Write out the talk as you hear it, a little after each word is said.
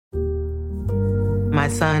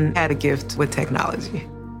son had a gift with technology.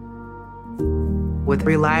 With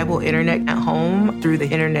reliable internet at home through the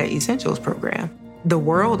Internet Essentials program, the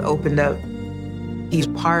world opened up. He's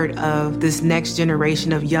part of this next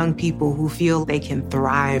generation of young people who feel they can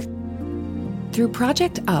thrive. Through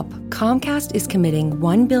Project UP, Comcast is committing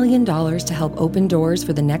 $1 billion to help open doors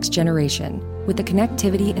for the next generation with the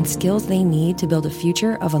connectivity and skills they need to build a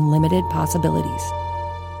future of unlimited possibilities.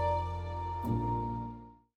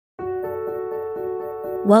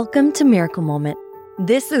 Welcome to Miracle Moment.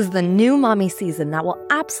 This is the new mommy season that will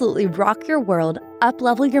absolutely rock your world,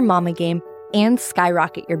 up-level your mama game, and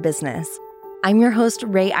skyrocket your business. I'm your host,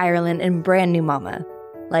 Ray Ireland, and brand new mama.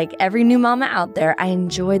 Like every new mama out there, I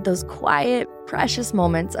enjoyed those quiet, precious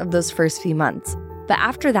moments of those first few months. But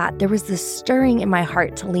after that, there was this stirring in my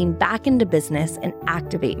heart to lean back into business and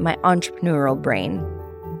activate my entrepreneurial brain.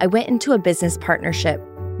 I went into a business partnership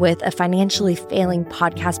with a financially failing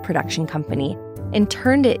podcast production company and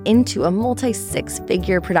turned it into a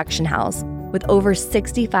multi-six-figure production house with over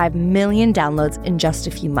 65 million downloads in just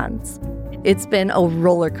a few months. It's been a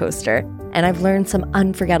roller coaster, and I've learned some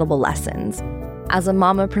unforgettable lessons. As a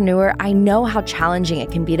mamapreneur, I know how challenging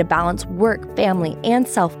it can be to balance work, family, and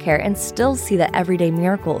self-care and still see the everyday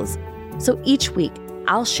miracles. So each week,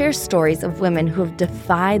 I'll share stories of women who have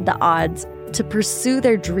defied the odds to pursue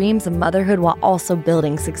their dreams of motherhood while also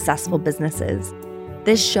building successful businesses.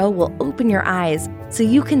 This show will open your eyes so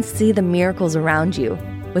you can see the miracles around you.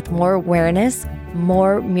 With more awareness,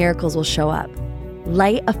 more miracles will show up.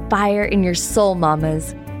 Light a fire in your soul,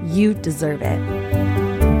 mamas. You deserve it.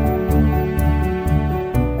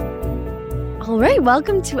 All right,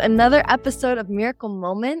 welcome to another episode of Miracle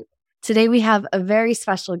Moment. Today we have a very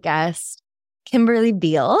special guest, Kimberly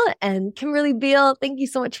Beal. And Kimberly Beal, thank you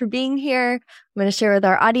so much for being here. I'm going to share with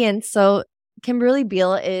our audience. So Kimberly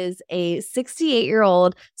Beal is a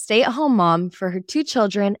 68-year-old stay-at-home mom for her 2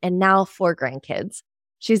 children and now 4 grandkids.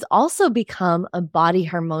 She's also become a body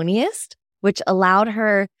harmonist, which allowed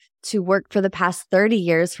her to work for the past 30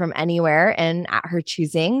 years from anywhere and at her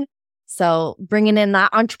choosing. So bringing in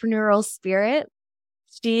that entrepreneurial spirit,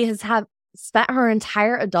 she has spent her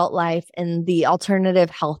entire adult life in the alternative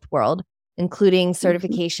health world, including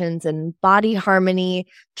certifications in body harmony,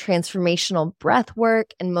 transformational breath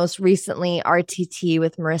work, and most recently, RTT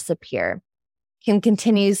with Marissa Peer. Kim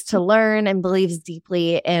continues to learn and believes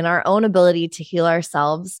deeply in our own ability to heal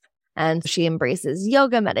ourselves. And she embraces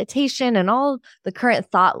yoga, meditation, and all the current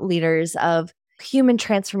thought leaders of human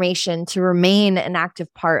transformation to remain an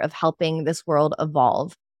active part of helping this world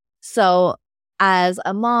evolve. So as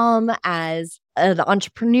a mom, as an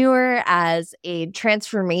entrepreneur, as a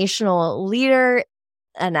transformational leader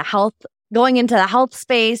and going into the health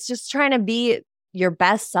space, just trying to be your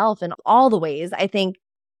best self in all the ways, I think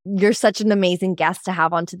you're such an amazing guest to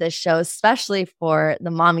have onto this show, especially for the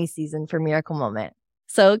mommy season for Miracle Moment.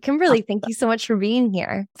 So Kimberly, thank you so much for being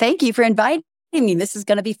here. Thank you for inviting me. This is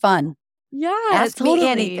going to be fun. Yeah, Ask totally. me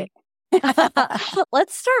anything.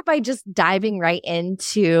 Let's start by just diving right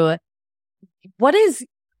into what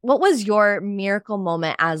was your miracle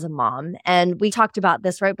moment as a mom? And we talked about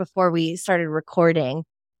this right before we started recording.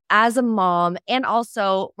 As a mom, and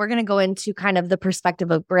also we're going to go into kind of the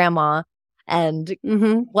perspective of grandma and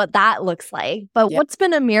what that looks like. But what's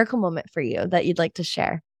been a miracle moment for you that you'd like to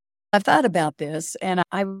share? I've thought about this, and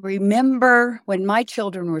I remember when my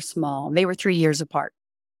children were small, they were 3 years apart.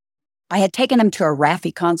 I had taken them to a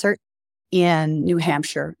Raffi concert in New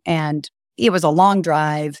Hampshire, and it was a long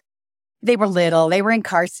drive. They were little. They were in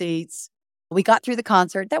car seats. We got through the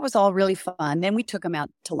concert. That was all really fun. Then we took them out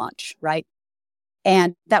to lunch, right?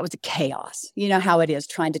 And that was a chaos. You know how it is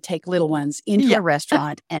trying to take little ones into a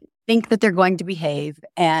restaurant and think that they're going to behave,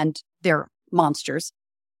 and they're monsters.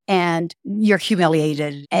 And you're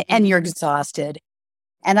humiliated and you're exhausted.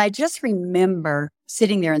 And I just remember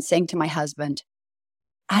sitting there and saying to my husband,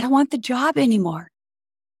 I don't want the job anymore.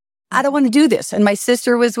 I don't want to do this. And my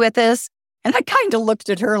sister was with us. And I kind of looked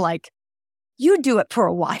at her like, you do it for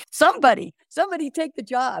a while. Somebody take the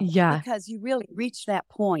job. Yeah. Because you really reached that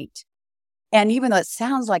point. And even though it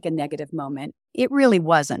sounds like a negative moment, it really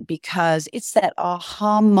wasn't, because it's that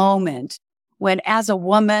aha moment when, as a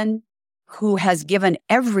woman who has given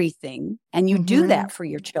everything, and you do that for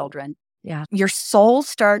your children, your soul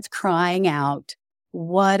starts crying out,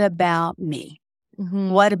 what about me?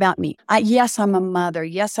 What about me? Yes, I'm a mother.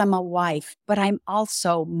 Yes, I'm a wife, but I'm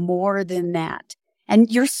also more than that. And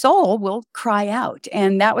your soul will cry out.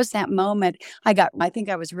 And that was that moment. I think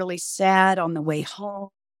I was really sad on the way home.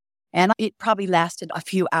 And it probably lasted a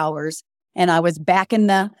few hours. And I was back in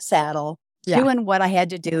the saddle, doing what I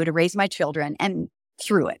had to do to raise my children, and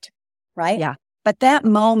through it. Right? Yeah. But that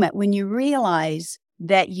moment when you realize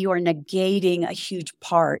that you are negating a huge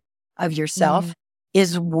part of yourself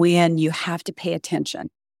is when you have to pay attention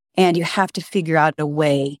and you have to figure out a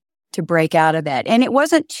way to break out of that. And it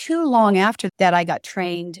wasn't too long after that I got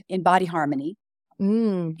trained in body harmony.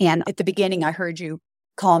 And at the beginning, I heard you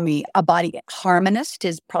call me a body harmonist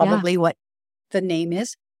is probably what the name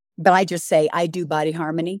is. But I just say I do body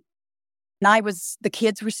harmony. And the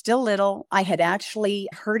kids were still little. I had actually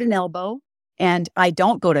hurt an elbow. And I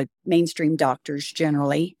don't go to mainstream doctors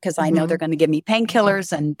generally because I know they're going to give me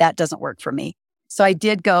painkillers and that doesn't work for me. So I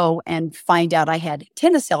did go and find out I had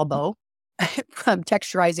tennis elbow from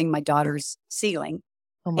texturizing my daughter's ceiling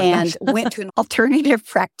and went to an alternative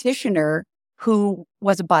practitioner who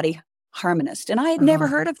was a body harmonist. And I had never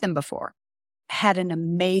heard of them before. Had an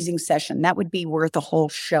amazing session. That would be worth a whole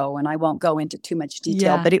show. And I won't go into too much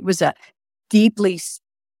detail, but it was a deeply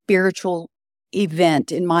spiritual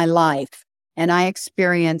event in my life. And I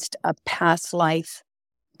experienced a past life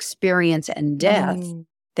experience and death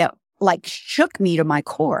that like shook me to my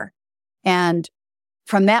core. And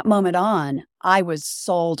from that moment on, I was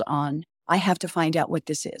sold on, I have to find out what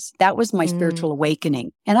this is. That was my spiritual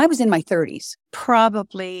awakening. And I was in my 30s,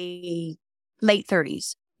 probably late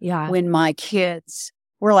 30s. Yeah. When my kids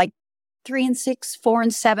were like 3 and 6, 4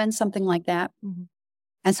 and 7, something like that.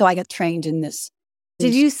 And so I got trained in this.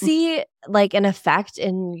 Did you see like an effect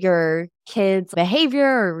in your kids'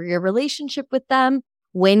 behavior or your relationship with them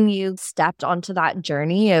when you stepped onto that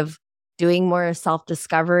journey of doing more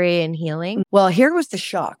self-discovery and healing? Well, here was the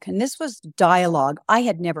shock. And this was dialogue I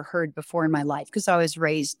had never heard before in my life because I was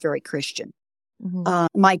raised very Christian.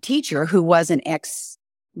 My teacher, who was an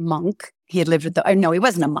ex-monk, he had lived with he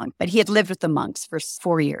wasn't a monk, but he had lived with the monks for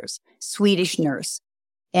 4 years, Swedish nurse.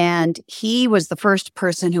 And he was the first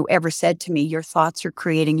person who ever said to me, your thoughts are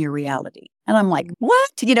creating your reality. And I'm like,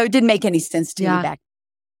 what? It didn't make any sense to me back.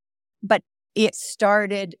 But it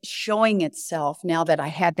started showing itself now that I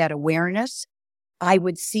had that awareness. I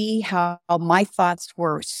would see how my thoughts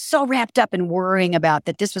were so wrapped up in worrying about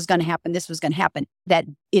that this was going to happen, that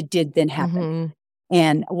it did then happen.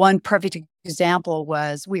 And one perfect example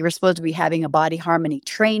was we were supposed to be having a body harmony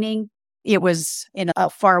training. It was in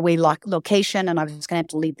a faraway location and I was going to have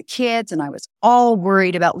to leave the kids. And I was all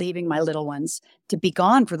worried about leaving my little ones to be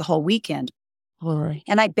gone for the whole weekend.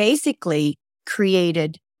 And I basically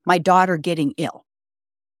created my daughter getting ill.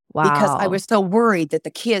 Wow. Because I was so worried that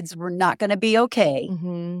the kids were not going to be okay.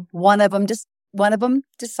 One of them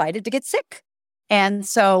decided to get sick. And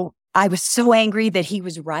so I was so angry that he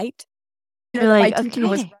was right. You're like, my teacher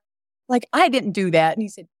was like, I didn't do that. And he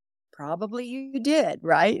said, probably you did,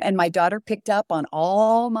 right? And my daughter picked up on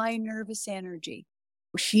all my nervous energy.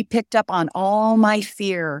 She picked up on all my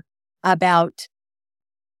fear about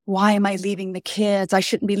why am I leaving the kids? I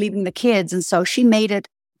shouldn't be leaving the kids. And so she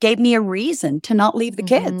gave me a reason to not leave the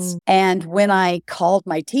kids. And when I called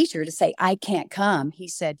my teacher to say, I can't come, he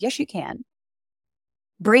said, yes, you can.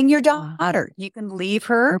 Bring your daughter. You can leave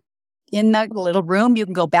her in the little room. You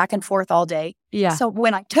can go back and forth all day. Yeah. So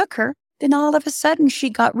when I took her, then all of a sudden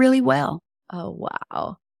she got really well. Oh,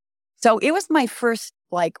 wow. So it was my first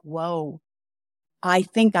whoa, I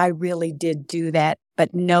think I really did do that,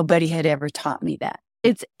 but nobody had ever taught me that.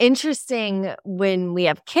 It's interesting when we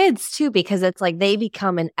have kids too, because it's like they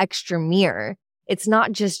become an extra mirror. It's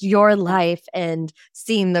not just your life and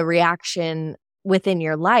seeing the reaction within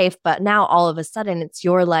your life, but now all of a sudden it's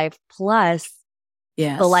your life plus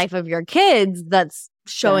the life of your kids that's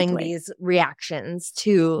showing these reactions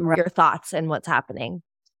to your thoughts and what's happening.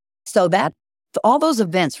 So all those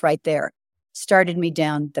events right there started me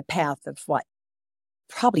down the path of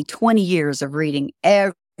probably 20 years of reading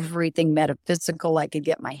everything metaphysical I could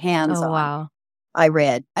get my hands on. Wow. I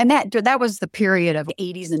read. And that was the period of the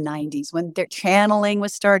 80s and 90s when their channeling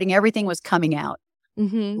was starting. Everything was coming out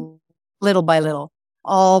little by little.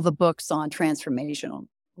 All the books on transformational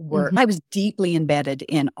work. I was deeply embedded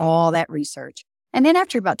in all that research. And then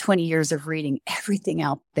after about 20 years of reading everything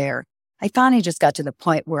out there, I finally just got to the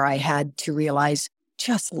point where I had to realize,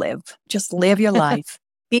 just live your life,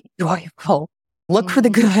 be joyful, look for the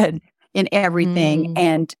good in everything.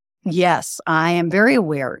 And yes, I am very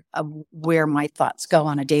aware of where my thoughts go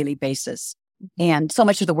on a daily basis. And so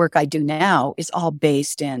much of the work I do now is all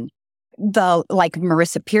based in like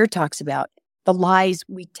Marissa Peer talks about, the lies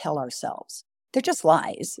we tell ourselves. They're just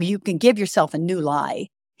lies. You can give yourself a new lie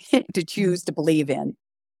to choose to believe in.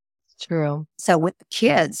 True. So with the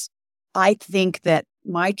kids, I think that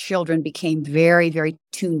my children became very, very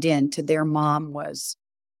tuned in to their mom was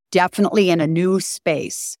definitely in a new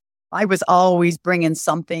space. I was always bringing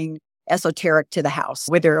something esoteric to the house,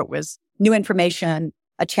 whether it was new information,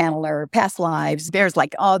 a channeler, past lives. There's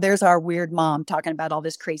like, oh, there's our weird mom talking about all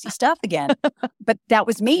this crazy stuff again. But that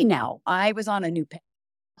was me now. I was on a new path.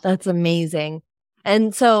 That's amazing.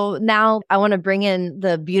 And so now I want to bring in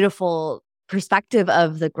the beautiful perspective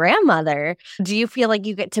of the grandmother. Do you feel like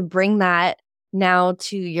you get to bring that now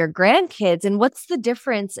to your grandkids? And what's the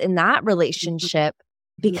difference in that relationship?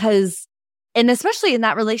 Because, and especially in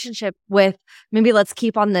that relationship with, maybe let's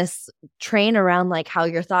keep on this train around like how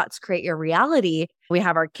your thoughts create your reality. We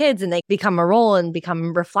have our kids and they become a role and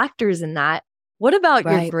become reflectors in that. What about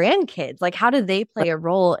your grandkids? Like, how do they play a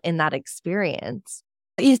role in that experience?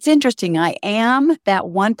 It's interesting. I am that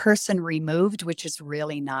one person removed, which is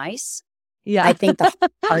really nice. Yeah. I think the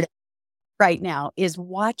hard part right now is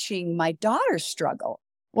watching my daughter struggle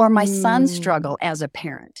or my son struggle as a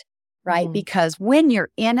parent, right? Because when you're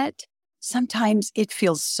in it, sometimes it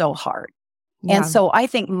feels so hard. Yeah. And so I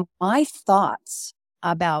think my thoughts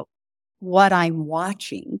about what I'm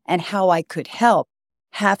watching and how I could help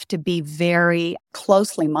have to be very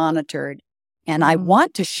closely monitored. And I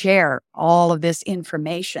want to share all of this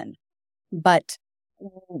information, but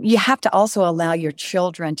you have to also allow your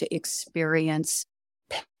children to experience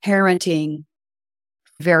parenting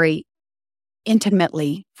very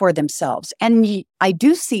intimately for themselves. And I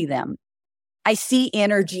do see them. I see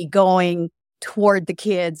energy going toward the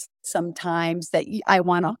kids sometimes that I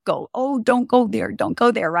want to go, oh, don't go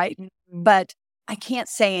there, right? But I can't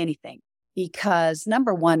say anything because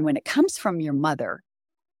number one, when it comes from your mother,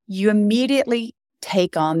 you immediately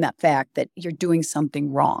take on that fact that you're doing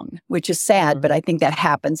something wrong, which is sad, but I think that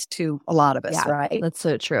happens to a lot of us, right? That's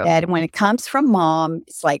so true. And when it comes from mom,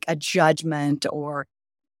 it's like a judgment or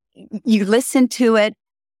you listen to it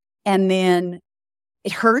and then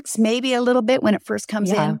it hurts maybe a little bit when it first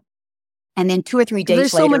comes in. And then 2 or 3 days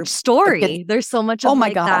there's later. There's so much story. There's so much of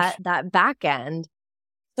my gosh. that back end.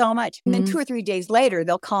 So much. And then 2 or 3 days later,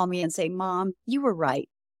 they'll call me and say, Mom, you were right.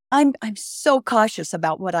 I'm so cautious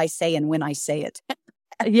about what I say and when I say it.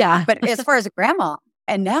 Yeah. But as far as a grandma,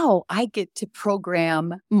 and now I get to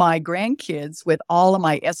program my grandkids with all of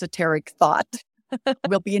my esoteric thought.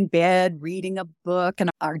 We'll be in bed reading a book and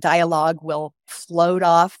our dialogue will float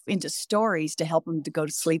off into stories to help them to go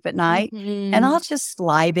to sleep at night. And I'll just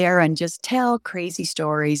lie there and just tell crazy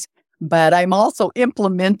stories. But I'm also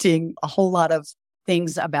implementing a whole lot of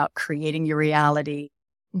things about creating your reality.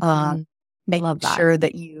 Making sure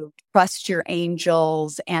that you trust your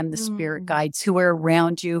angels and the spirit guides who are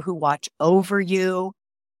around you, who watch over you.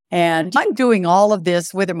 And I'm doing all of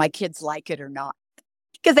this whether my kids like it or not.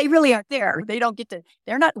 Because they really aren't there. They don't get to,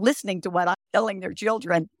 they're not listening to what I'm telling their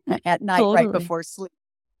children at night right before sleep.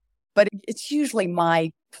 But it's usually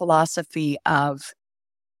my philosophy of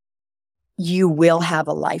you will have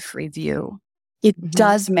a life review. It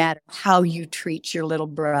does matter how you treat your little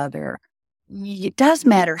brother. It does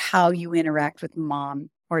matter how you interact with mom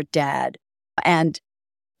or dad. And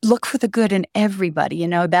look for the good in everybody. You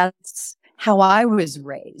know, that's how I was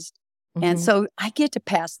raised. And so I get to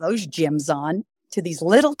pass those gems on to these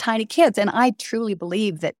little tiny kids. And I truly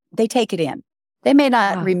believe that they take it in. They may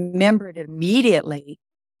not remember it immediately,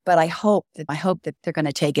 but I hope that they're going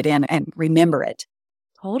to take it in and remember it.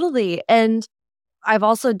 Totally. And I've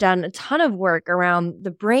also done a ton of work around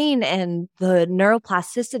the brain and the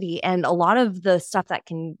neuroplasticity, and a lot of the stuff that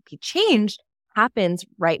can be changed happens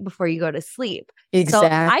right before you go to sleep.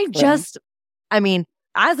 Exactly. So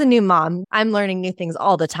as a new mom, I'm learning new things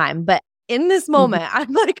all the time. But in this moment,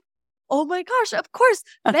 I'm like, oh my gosh, of course,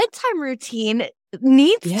 bedtime routine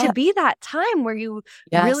needs to be that time where you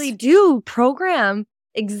really do program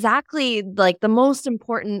exactly like the most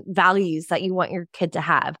important values that you want your kid to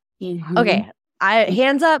have. Okay,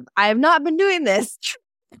 hands up, I have not been doing this.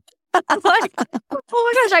 Like, oh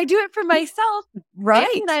my gosh, I do it for myself.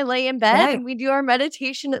 Right. And I lay in bed and we do our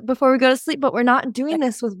meditation before we go to sleep, but we're not doing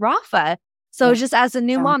this with Rafa. So just as a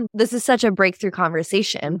new mom, this is such a breakthrough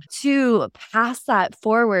conversation to pass that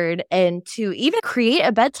forward and to even create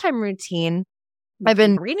a bedtime routine. I've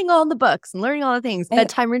been reading all the books and learning all the things.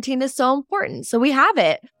 Bedtime routine is so important. So we have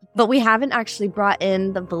it, but we haven't actually brought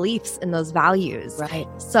in the beliefs and those values. Right.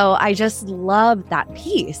 So I just love that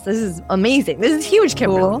piece. This is amazing. This is huge,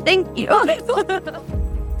 Kimberly. Cool. Thank you.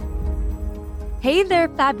 Hey there,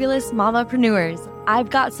 fabulous mamapreneurs. I've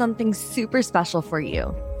got something super special for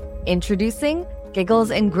you. Introducing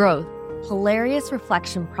Giggles and Growth, hilarious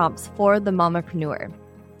reflection prompts for the mamapreneur.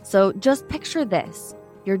 So just picture this.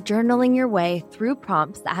 You're journaling your way through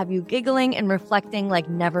prompts that have you giggling and reflecting like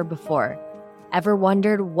never before. Ever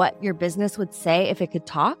wondered what your business would say if it could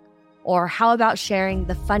talk? Or how about sharing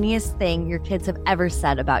the funniest thing your kids have ever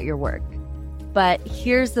said about your work? But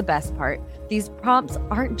here's the best part. These prompts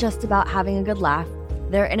aren't just about having a good laugh.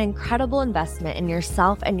 They're an incredible investment in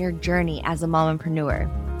yourself and your journey as a mompreneur.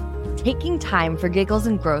 Taking time for giggles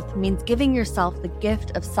and growth means giving yourself the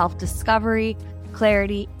gift of self-discovery,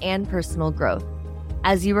 clarity, and personal growth.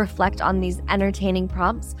 As you reflect on these entertaining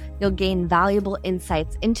prompts, you'll gain valuable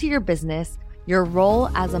insights into your business, your role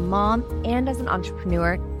as a mom and as an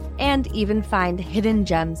entrepreneur, and even find hidden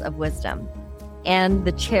gems of wisdom. And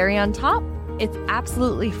the cherry on top, it's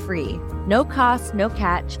absolutely free. No cost, no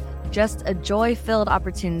catch, just a joy-filled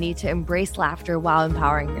opportunity to embrace laughter while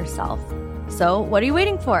empowering yourself. So what are you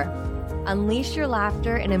waiting for? Unleash your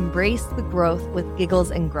laughter and embrace the growth with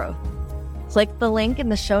Giggles and Growth. Click the link in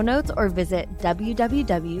the show notes or visit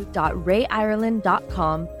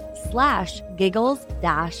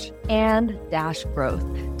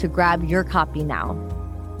www.rayireland.com/giggles-and-growth to grab your copy now.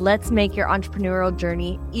 Let's make your entrepreneurial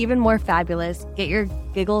journey even more fabulous. Get your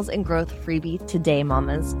Giggles and Growth freebie today,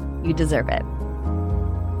 mamas. You deserve it.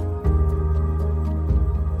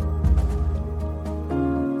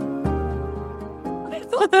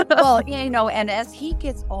 Well, and as he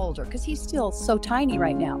gets older, because he's still so tiny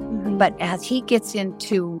right now, but as he gets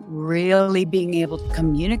into really being able to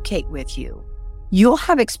communicate with you, you'll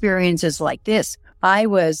have experiences like this. I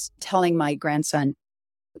was telling my grandson,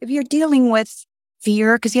 if you're dealing with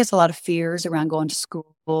fear, because he has a lot of fears around going to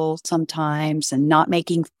school sometimes and not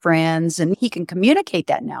making friends, and he can communicate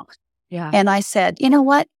that now. Yeah. And I said, you know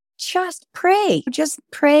what? Just pray. Just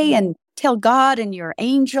pray and tell God and your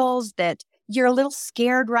angels that you're a little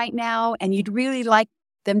scared right now and you'd really like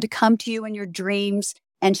them to come to you in your dreams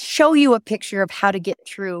and show you a picture of how to get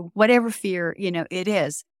through whatever fear, it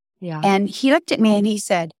is. Yeah. And he looked at me and he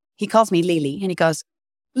said, he calls me Lily, and he goes,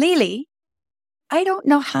 Lily, I don't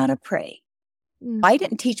know how to pray. I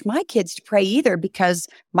didn't teach my kids to pray either because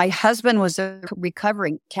my husband was a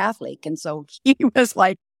recovering Catholic. And so he was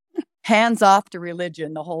like hands off to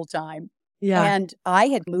religion the whole time. Yeah. And I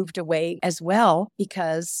had moved away as well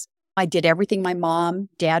because I did everything my mom,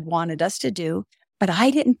 dad wanted us to do, but I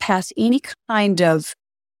didn't pass any kind of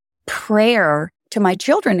prayer to my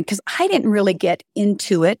children because I didn't really get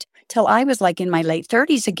into it till I was like in my late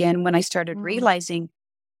 30s again when I started realizing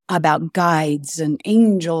about guides and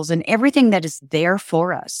angels and everything that is there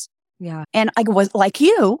for us. Yeah. And I was like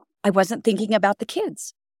you, I wasn't thinking about the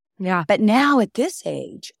kids. Yeah. But now at this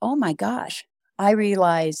age, oh my gosh, I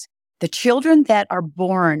realize the children that are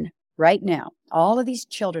born right now, all of these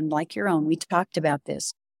children like your own, we talked about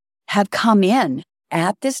this, have come in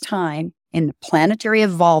at this time in the planetary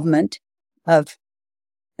involvement of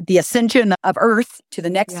the ascension of Earth to the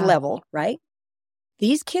next level, right?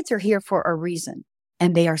 These kids are here for a reason,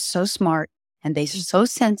 and they are so smart and they're so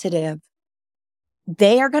sensitive.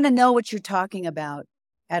 They are going to know what you're talking about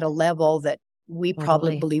at a level that we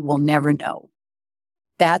probably will never know.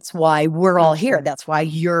 That's why we're all here. That's why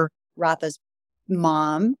you're Ratha's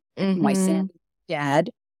mom, my Sandy's dad,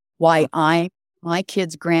 why I'm my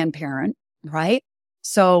kid's grandparent, right?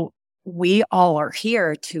 So we all are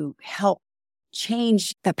here to help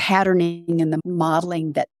change the patterning and the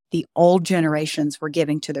modeling that the old generations were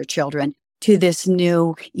giving to their children to this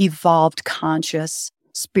new, evolved, conscious,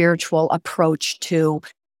 spiritual approach to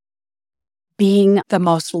being the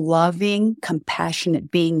most loving, compassionate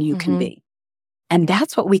being you can be. And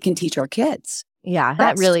that's what we can teach our kids. Yeah,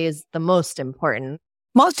 that really is the most important.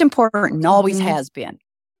 Most important, and always has been.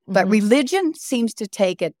 But religion seems to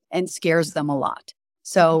take it and scares them a lot.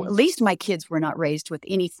 So at least my kids were not raised with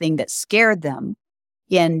anything that scared them.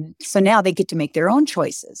 And so now they get to make their own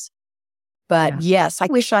choices. But yes, I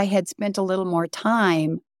wish I had spent a little more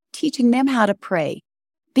time teaching them how to pray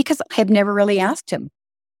because I have never really asked them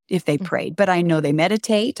if they prayed. But I know they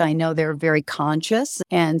meditate. I know they're very conscious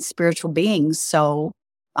and spiritual beings. So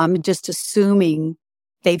I'm just assuming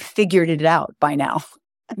they've figured it out by now.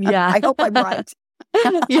 Yeah. I hope I'm right.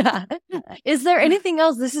 Yeah. Is there anything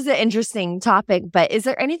else? This is an interesting topic, but is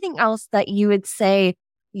there anything else that you would say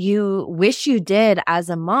you wish you did as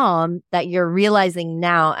a mom that you're realizing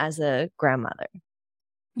now as a grandmother?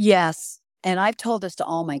 Yes. And I've told this to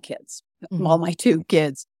all my kids, all my two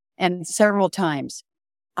kids, and several times.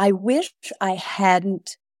 I wish I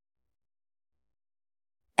hadn't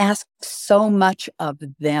asked so much of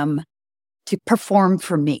them to perform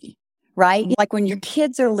for me, right? Like when your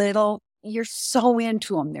kids are little, you're so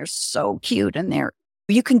into them. They're so cute and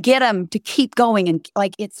you can get them to keep going. And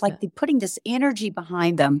like, it's like they're putting this energy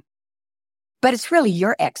behind them, but it's really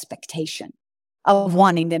your expectation of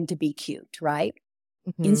wanting them to be cute, right?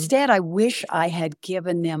 Instead, I wish I had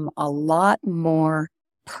given them a lot more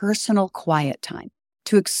personal quiet time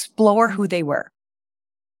to explore who they were.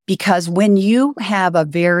 Because when you have a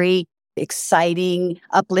very exciting,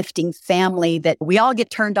 uplifting family that we all get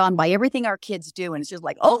turned on by everything our kids do. And it's just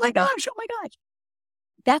like, oh my gosh.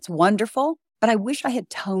 That's wonderful. But I wish I had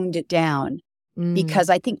toned it down because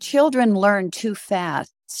I think children learn too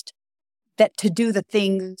fast that to do the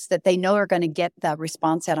things that they know are going to get the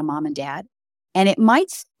response out of mom and dad. And it might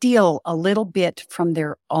steal a little bit from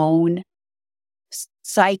their own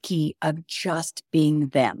psyche of just being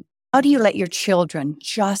them. How do you let your children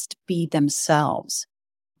just be themselves?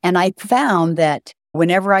 And I found that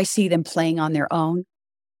whenever I see them playing on their own,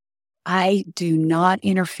 I do not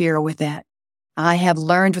interfere with that. I have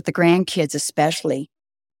learned with the grandkids especially,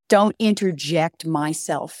 don't interject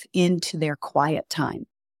myself into their quiet time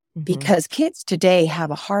because kids today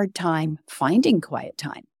have a hard time finding quiet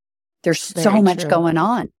time. There's so much going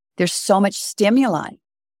on. There's so much stimuli.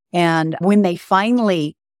 And when they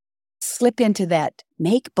finally slip into that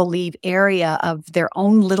make-believe area of their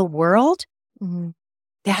own little world,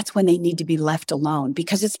 that's when they need to be left alone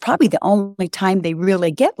because it's probably the only time they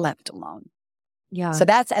really get left alone. Yeah. So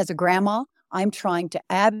that's, as a grandma, I'm trying to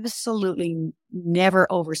absolutely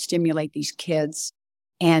never overstimulate these kids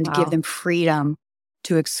and give them freedom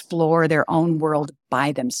to explore their own world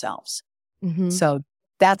by themselves. So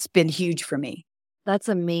that's been huge for me. That's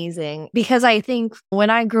amazing. Because I think when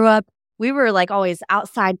I grew up, we were like always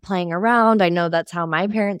outside playing around. I know that's how my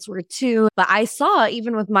parents were too. But I saw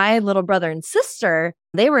even with my little brother and sister,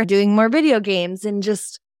 they were doing more video games and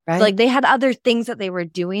just like they had other things that they were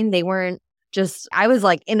doing. They weren't just, I was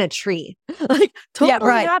like in a tree, like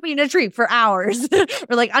totally happy in a tree for hours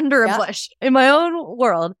or like under a bush in my own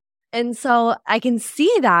world. And so I can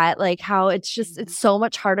see that, like how it's so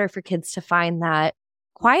much harder for kids to find that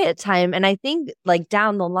quiet time. And I think like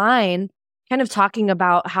down the line, kind of talking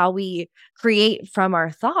about how we create from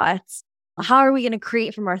our thoughts. How are we going to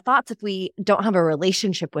create from our thoughts if we don't have a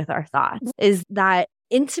relationship with our thoughts? Is that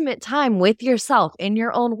intimate time with yourself in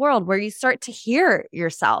your own world where you start to hear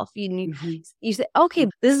yourself. You say, okay,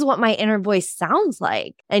 this is what my inner voice sounds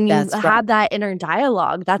like. And you have that inner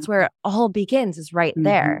dialogue. That's where it all begins, is right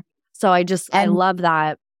there. So I love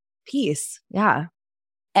that piece. Yeah.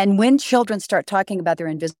 And when children start talking about their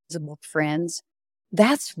invisible friends,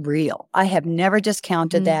 that's real. I have never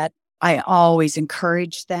discounted that. I always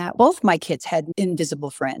encouraged that. Both my kids had an invisible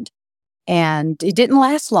friend. And it didn't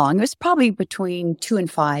last long. It was probably between 2 and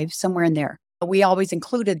 5, somewhere in there. We always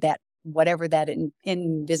included that, whatever that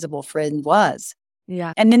invisible friend was.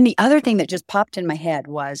 Yeah. And then the other thing that just popped in my head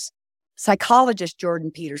was psychologist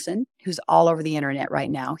Jordan Peterson, who's all over the internet right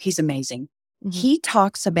now. He's amazing. He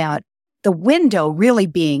talks about the window really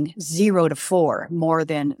being 0 to 4 more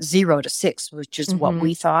than 0 to 6, which is what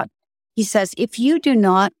we thought. He says, if you do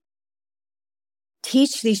not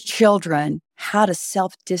teach these children how to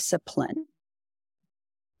self-discipline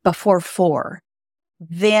before 4,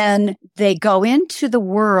 then they go into the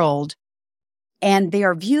world and they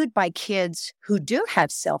are viewed by kids who do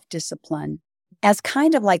have self-discipline as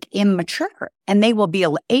kind of like immature. And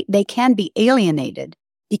they can be alienated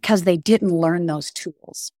because they didn't learn those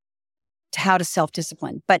tools to how to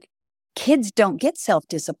self-discipline. But kids don't get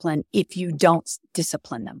self-discipline if you don't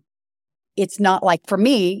discipline them. It's not like for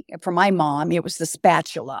my mom, it was the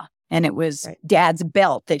spatula and it was dad's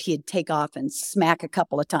belt that he'd take off and smack a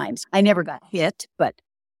couple of times. I never got hit, but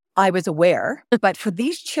I was aware. But for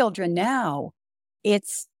these children now,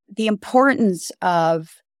 it's the importance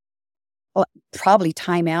of probably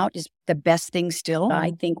timeout is the best thing still,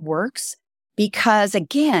 I think works, because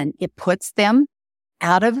again, it puts them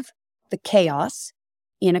out of the chaos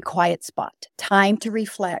in a quiet spot. Time to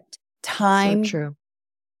reflect, time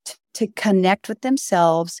to connect with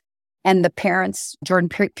themselves. And the parents, Jordan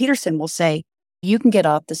Peterson will say, you can get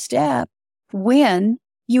off the step when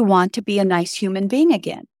you want to be a nice human being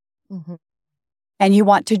again. And you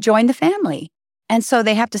want to join the family. And so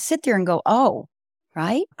they have to sit there and go, oh,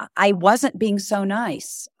 right? I wasn't being so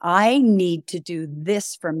nice. I need to do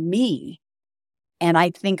this for me. And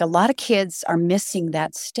I think a lot of kids are missing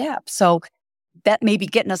that step. So that may be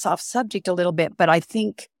getting us off subject a little bit, but I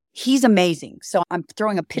think he's amazing. So I'm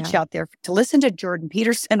throwing a pitch out there to listen to Jordan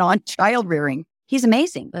Peterson on child rearing. He's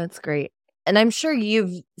amazing. That's great. And I'm sure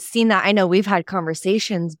you've seen that. I know we've had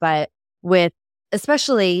conversations, but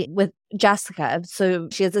especially with Jessica. So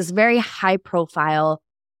she has this very high profile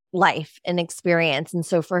life and experience. And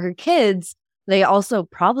so for her kids, they also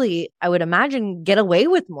probably, I would imagine, get away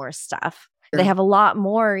with more stuff. They have a lot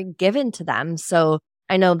more given to them. So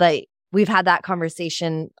I know that we've had that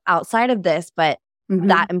conversation outside of this, but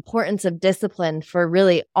that importance of discipline for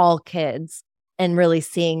really all kids and really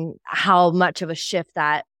seeing how much of a shift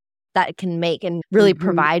that can make and really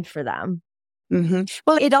provide for them.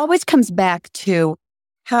 Well, it always comes back to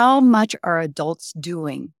how much are adults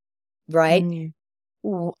doing, right?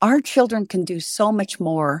 Our children can do so much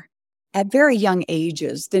more at very young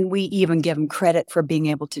ages than we even give them credit for being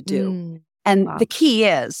able to do. And the key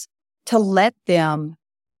is to let them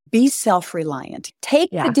be self-reliant.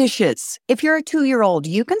 Take the dishes. If you're a 2-year-old,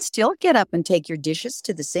 you can still get up and take your dishes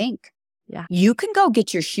to the sink. Yeah. You can go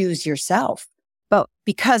get your shoes yourself. But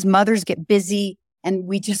because mothers get busy and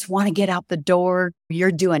we just want to get out the door,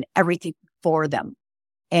 you're doing everything for them.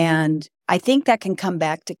 And I think that can come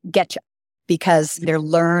back to get you because they're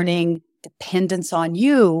learning dependence on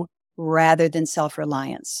you rather than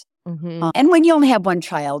self-reliance. And when you only have one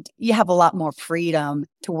child, you have a lot more freedom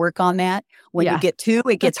to work on that. When you get 2,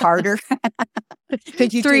 it gets harder.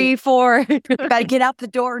 3, 4. Got to get out the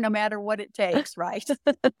door no matter what it takes, right?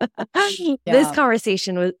 This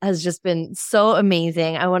conversation has just been so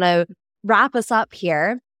amazing. I want to wrap us up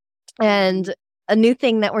here. And a new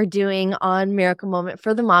thing that we're doing on Miracle Moment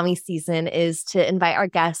for the Mommy season is to invite our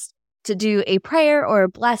guests to do a prayer or a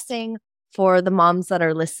blessing for the moms that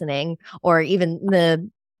are listening, or even the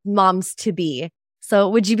moms to be. So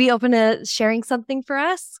would you be open to sharing something for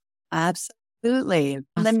us? Absolutely.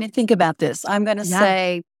 Let me think about this. I'm going to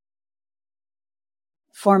say,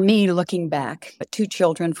 for me, looking back, 2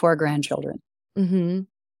 children, 4 grandchildren,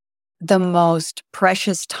 the most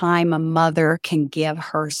precious time a mother can give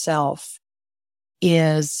herself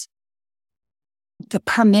is the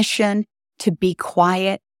permission to be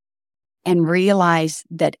quiet and realize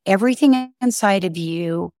that everything inside of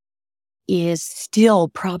you is still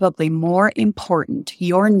probably more important.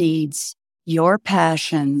 Your needs, your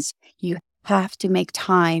passions, you have to make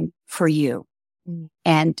time for you.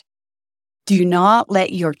 And do not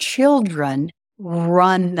let your children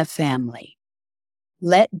run the family.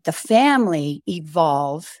 Let the family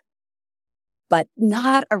evolve, but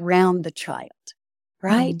not around the child,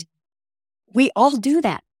 right? We all do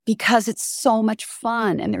that because it's so much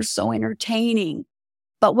fun and they're so entertaining.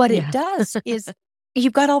 But what it does is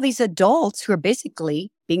you've got all these adults who are basically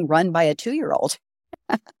being run by a 2-year-old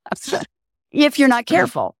if you're not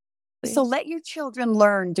careful. So let your children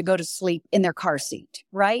learn to go to sleep in their car seat,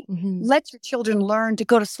 right? Let your children learn to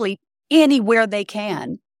go to sleep anywhere they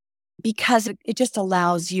can, because it just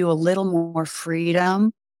allows you a little more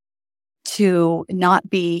freedom to not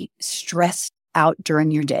be stressed out during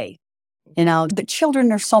your day. You know, the children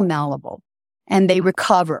are so malleable and they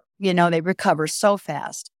recover, they recover so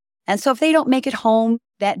fast. And so if they don't make it home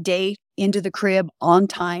that day into the crib on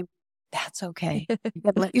time, that's okay.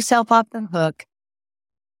 Let yourself off the hook.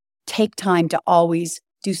 Take time to always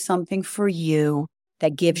do something for you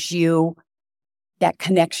that gives you that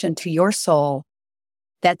connection to your soul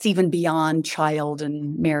that's even beyond child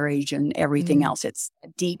and marriage and everything else. It's a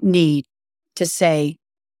deep need to say,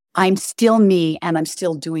 I'm still me and I'm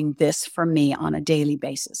still doing this for me on a daily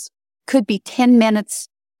basis. Could be 10 minutes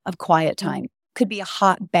of quiet time. Could be a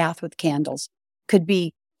hot bath with candles. Could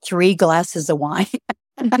be 3 glasses of wine.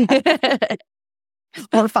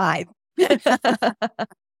 Or 5.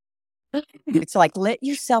 It's like, let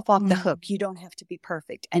yourself off the hook. You don't have to be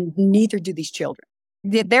perfect. And neither do these children.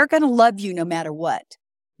 They're going to love you no matter what.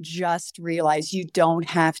 Just realize you don't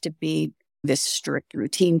have to be this strict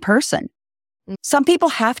routine person. Some people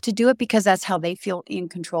have to do it because that's how they feel in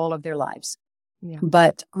control of their lives.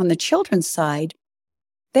 But on the children's side,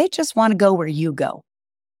 they just want to go where you go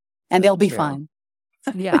and they'll be fine.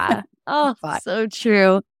 Oh, so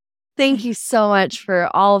true. Thank you so much for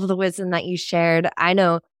all of the wisdom that you shared. I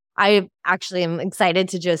know I actually am excited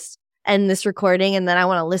to just end this recording and then I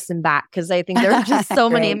want to listen back because I think there are just so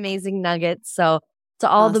many amazing nuggets. So to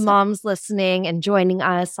all the moms listening and joining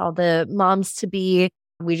us, all the moms to be,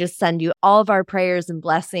 we just send you all of our prayers and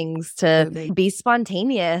blessings to be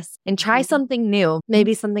spontaneous and try something new.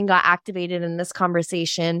 Maybe something got activated in this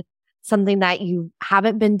conversation, something that you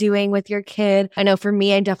haven't been doing with your kid. I know for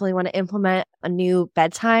me, I definitely want to implement a new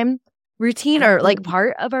bedtime routine or like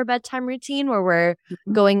part of our bedtime routine where we're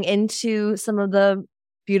going into some of the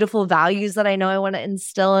beautiful values that I know I want to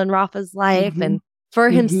instill in Rafa's life and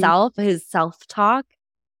for himself, his self-talk.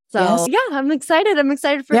 So I'm excited. I'm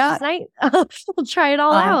excited for tonight. We'll try it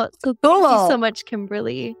all out. So thank you so much,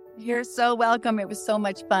 Kimberly. You're so welcome. It was so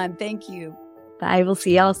much fun. Thank you. Bye. We'll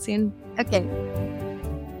see y'all soon. Okay.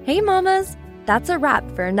 Hey, mamas. That's a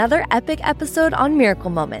wrap for another epic episode on Miracle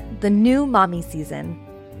Moment, the new mommy season.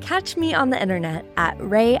 Catch me on the internet at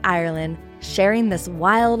Ray Ireland, sharing this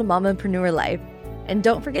wild mompreneur life. And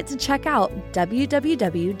don't forget to check out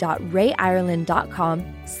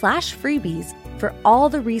www.rayireland.com/freebies for all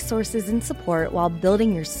the resources and support while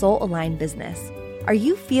building your soul-aligned business. Are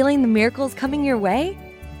you feeling the miracles coming your way?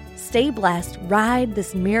 Stay blessed, ride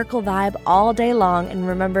this miracle vibe all day long, and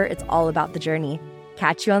remember, it's all about the journey.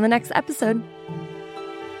 Catch you on the next episode.